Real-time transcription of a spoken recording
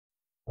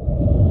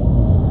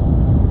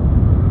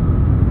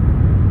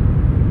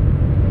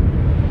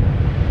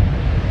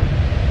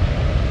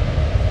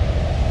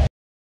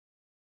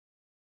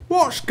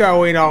What's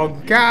going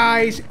on,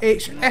 guys?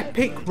 It's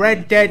Epic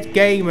Red Dead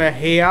Gamer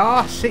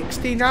here,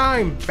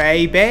 69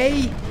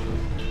 baby.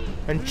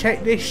 And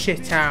check this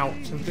shit out.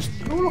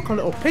 Oh look, a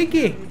little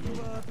piggy.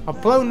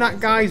 I've blown that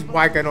guy's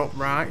wagon up,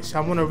 right, so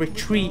I'm gonna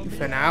retreat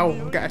for now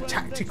and get a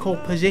tactical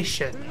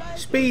position.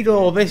 Speed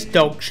all this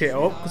dog shit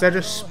up because I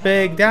just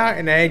spurged out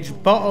in edge,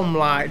 bottom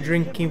like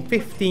drinking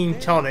 15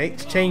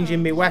 tonics,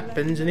 changing my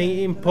weapons and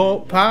eating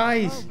pork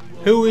pies.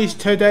 Who is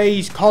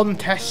today's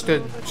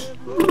contestant?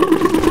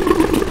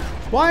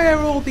 Why are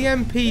all the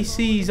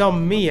NPCs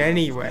on me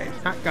anyway?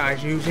 That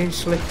guy's using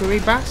slippery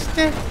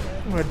bastard.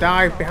 I'm gonna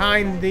dive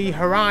behind the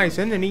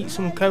horizon and eat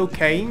some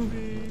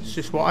cocaine. It's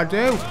just what I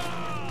do.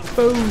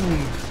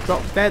 Boom!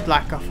 Drop dead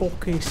like a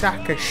fucking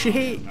sack of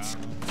shit.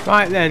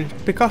 Right then,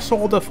 because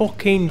all the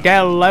fucking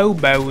Del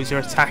Lobos are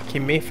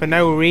attacking me for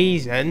no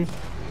reason,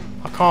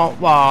 I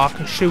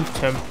can shoot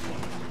them.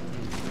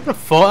 I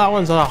thought that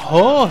one's on a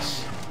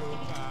horse.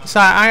 It's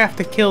like I have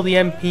to kill the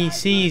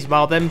NPCs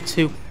while them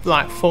two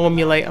like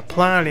formulate a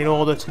plan in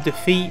order to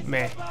defeat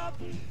me.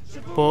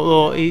 But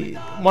look,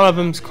 one of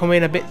them's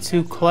coming a bit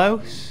too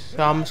close,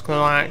 so I'm just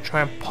gonna like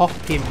try and pop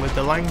him with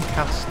the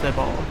Lancaster,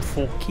 but I'm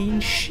fucking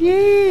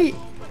shit.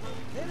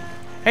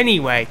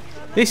 Anyway,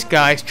 this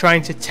guy's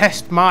trying to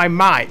test my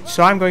might,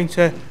 so I'm going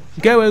to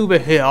go over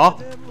here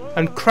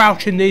and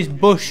crouch in these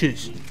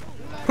bushes,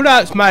 pull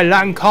out my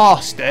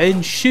Lancaster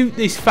and shoot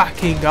this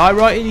fucking guy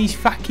right in his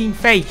fucking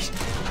face.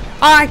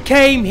 I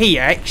came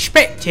here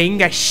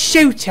expecting a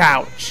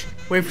shootout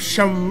with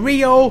some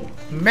real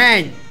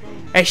men.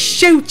 A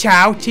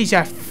shootout is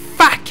a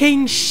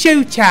fucking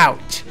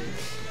shootout.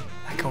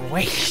 Like a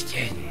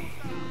wasting.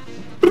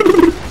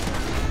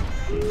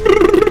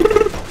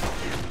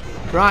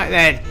 Right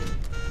then.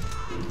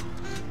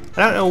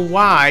 I don't know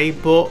why,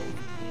 but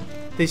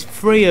there's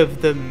 3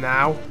 of them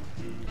now.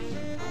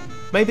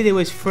 Maybe there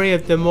was 3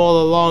 of them all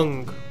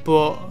along,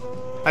 but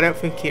I don't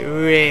think it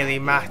really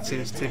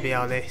matters, to be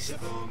honest.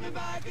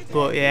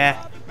 But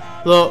yeah,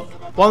 look,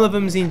 one of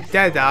them's in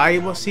Deadeye.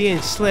 What's he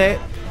in? Slip.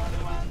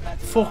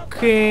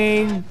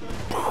 Fucking.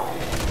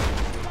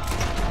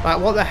 Like,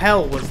 what the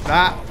hell was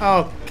that?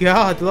 Oh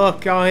god,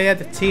 look, oh yeah,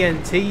 the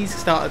TNTs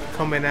started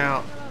coming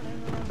out.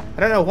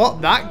 I don't know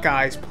what that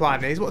guy's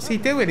plan is. What's he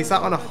doing? He's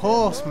like on a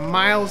horse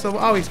miles away.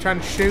 Oh, he's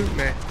trying to shoot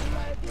me.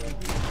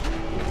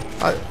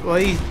 Well,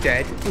 he's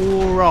dead.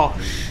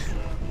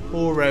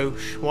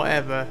 Orosh,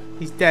 whatever.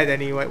 He's dead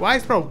anyway. Why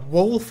is there a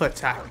wolf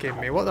attacking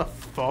me? What the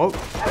fuck?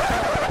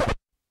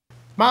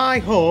 My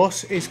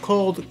horse is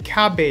called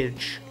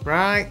Cabbage,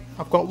 right?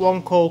 I've got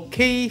one called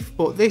Keith,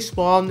 but this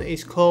one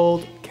is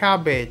called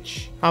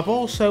Cabbage. I've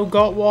also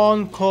got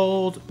one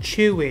called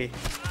Chewy.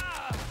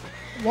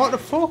 What the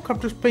fuck?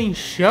 I've just been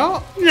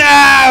shot?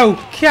 No!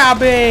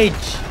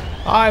 Cabbage!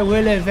 I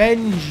will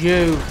avenge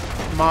you,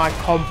 my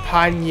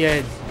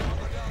companion.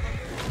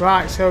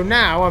 Right, so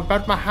now I've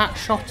had my hat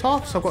shot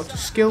off, so I've got to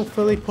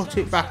skillfully put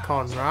it back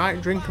on, right?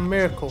 Drink a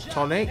miracle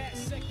tonic.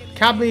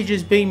 Cabbage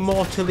has been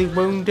mortally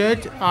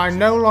wounded. I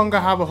no longer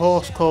have a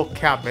horse called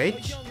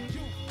Cabbage.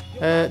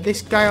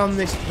 This guy on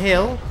this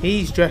hill,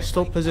 he's dressed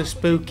up as a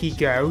spooky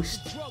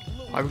ghost.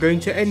 I'm going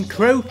to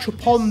encroach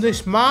upon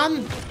this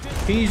man.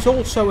 He's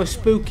also a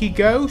spooky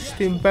ghost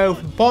in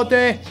both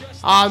body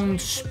and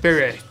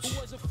spirit.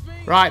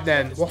 Right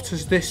then, what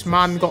has this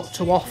man got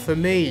to offer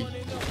me?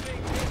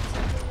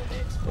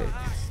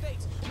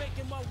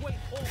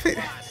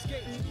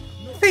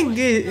 Thing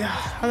is,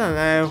 I don't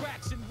know.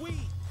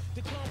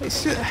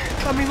 It's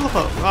I mean, look,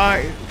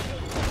 like,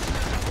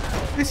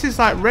 this is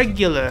like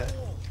regular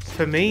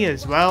for me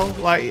as well.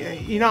 Like,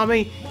 you know what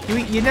I mean?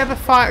 You never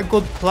fight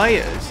good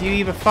players. You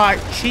either fight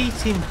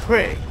cheating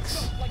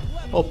pricks,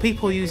 or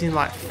people using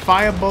like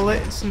fire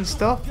bullets and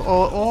stuff,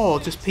 or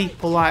just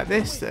people like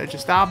this that are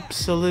just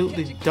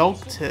absolutely dog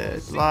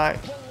turd.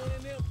 Like,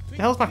 the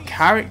hell's my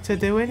character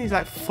doing? He's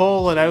like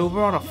falling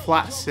over on a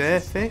flat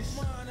surface.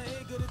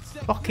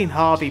 Fucking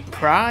Harvey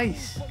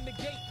Price.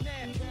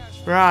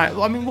 Right,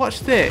 well, I mean, watch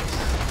this.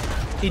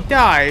 He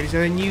dives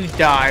and then you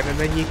dive and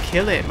then you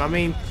kill him. I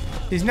mean,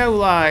 there's no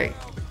like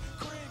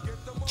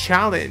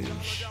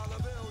challenge.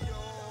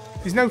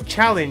 There's no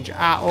challenge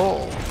at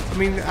all. I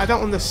mean, I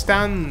don't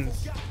understand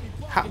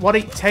what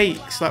it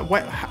takes. Like,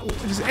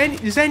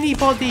 does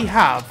anybody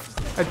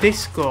have a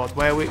Discord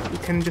where we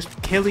can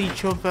just kill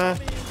each other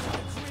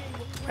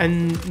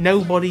and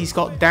nobody's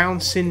got Down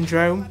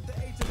syndrome?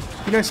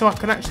 You know, so I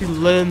can actually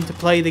learn to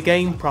play the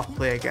game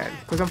properly again.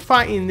 Because I'm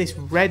fighting this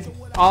red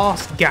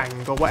arse gang,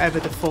 or whatever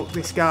the fuck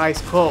this guy's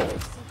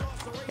called.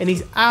 And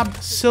he's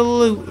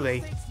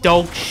absolutely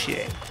dog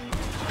shit.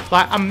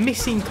 Like, I'm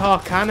missing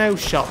Carcano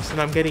shots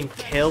and I'm getting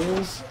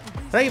kills.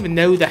 I don't even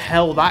know who the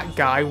hell that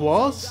guy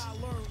was.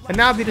 And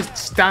now they just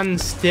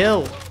stand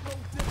still.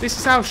 This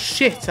is how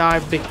shit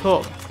I've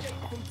become.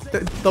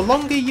 The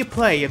longer you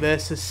play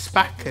versus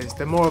spackers,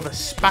 the more of a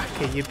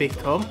spacker you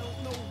become.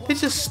 They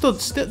just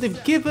stood still,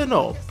 they've given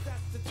up.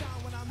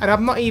 And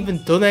I've not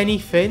even done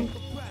anything.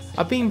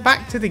 I've been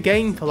back to the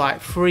game for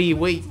like 3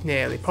 weeks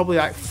nearly, probably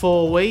like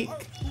 4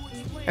 weeks.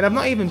 And I've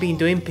not even been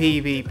doing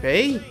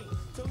PvP.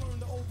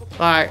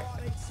 Like,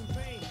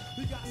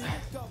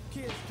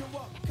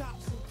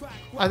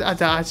 I don't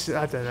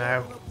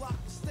know.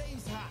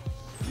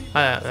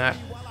 I don't know.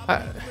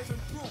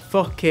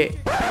 Fuck it.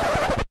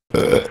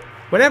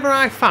 Whenever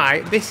I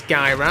fight this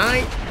guy,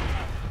 right,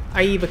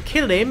 I either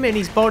kill him and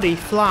his body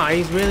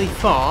flies really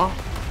far,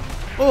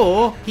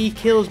 or he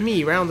kills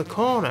me round the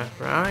corner,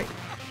 right?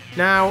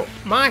 Now,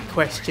 my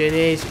question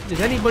is,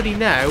 does anybody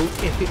know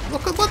if it...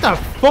 Look at what the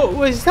fuck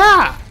was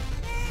that?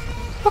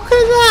 Look at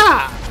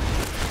that!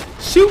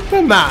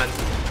 Superman!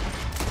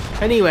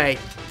 Anyway,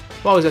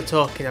 what was I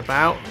talking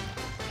about?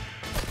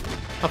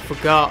 I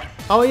forgot.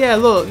 Oh yeah,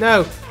 look,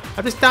 no.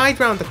 I just died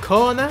round the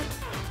corner.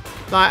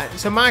 Like,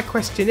 so my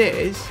question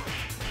is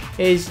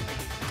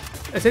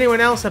has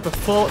anyone else ever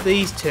fought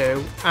these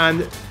two,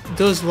 and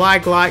does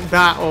lag like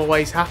that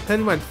always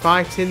happen when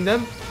fighting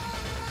them?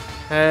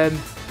 I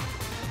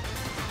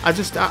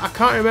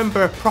can't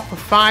remember a proper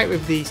fight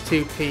with these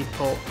two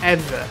people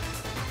ever.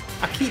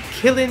 I keep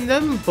killing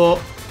them,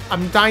 but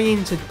I'm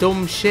dying to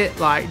dumb shit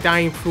like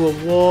dying through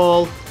a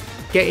wall,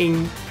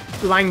 getting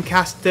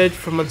Lancastered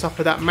from on top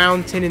of that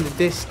mountain in the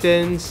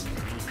distance.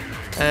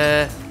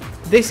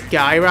 This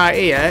guy right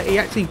here, he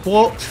actually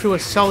walked through a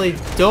solid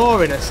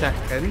door in a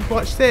second.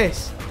 Watch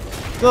this.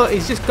 Look,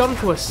 he's just gone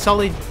through a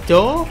solid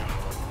door.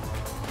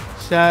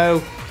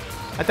 So,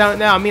 I don't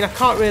know. I mean, I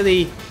can't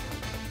really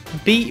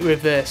beat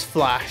Reverse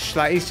Flash.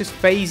 Like, he's just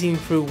phasing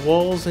through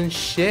walls and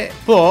shit.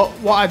 But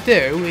what I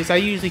do is I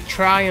usually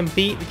try and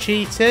beat the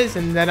cheaters,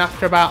 and then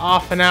after about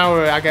half an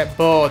hour I get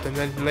bored and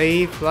then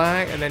leave,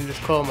 like, and then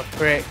just call him a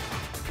prick.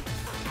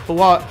 But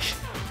watch.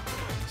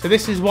 So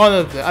this is one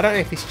of them. I don't know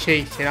if he's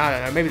cheating, I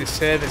don't know, maybe the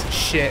servers are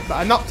shit, but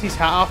I knocked his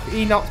hat off,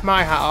 he knocked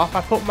my hat off, I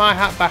put my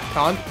hat back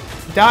on,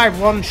 dive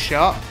one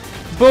shot,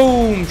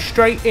 boom,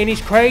 straight in his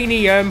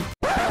cranium.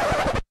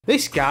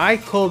 This guy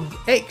called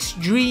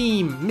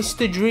Extreme,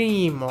 Mr.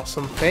 Dream or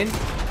something,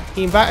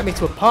 he invited me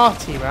to a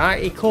party,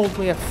 right? He called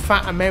me a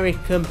fat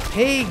American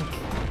pig.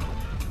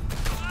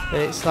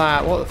 And it's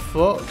like, what the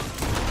fuck?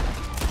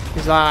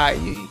 He's like,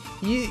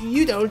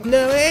 you don't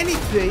know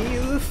anything,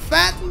 you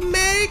fat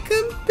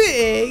American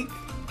pig.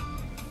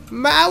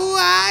 My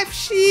wife,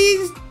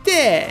 she's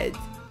dead.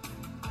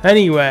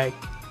 Anyway,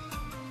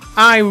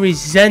 I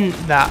resent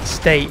that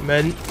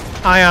statement.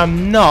 I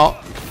am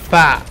not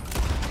fat.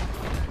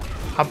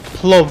 I'm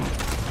plump.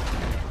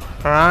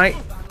 Alright?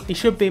 He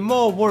should be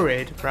more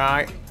worried,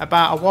 right,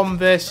 about a 1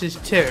 versus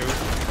 2,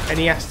 and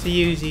he has to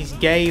use his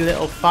gay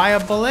little fire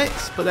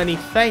bullets, but then he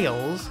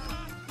fails.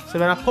 So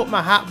then I put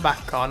my hat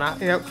back on,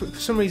 for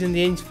some reason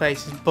the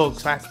interface is bugged,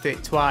 so I have to do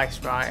it twice,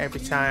 right,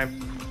 every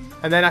time.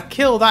 And then I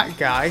kill that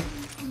guy.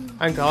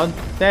 Hang on,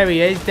 there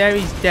he is, there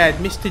he's dead.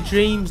 Mr.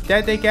 Dream's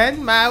dead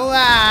again, my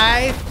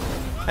wife.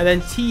 And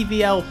then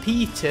TVL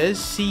Peters,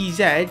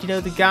 CZ, you know,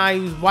 the guy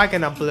whose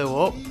wagon I blew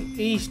up,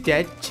 he's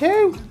dead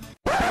too.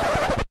 Devil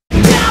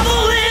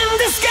in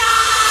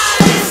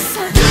disguise.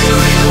 Do you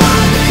really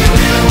want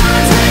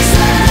to taste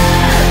it?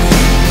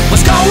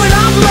 What's going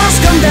on,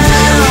 must come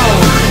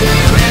down.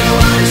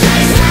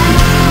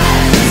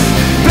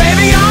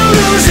 Baby, I'm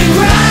losing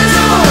ground.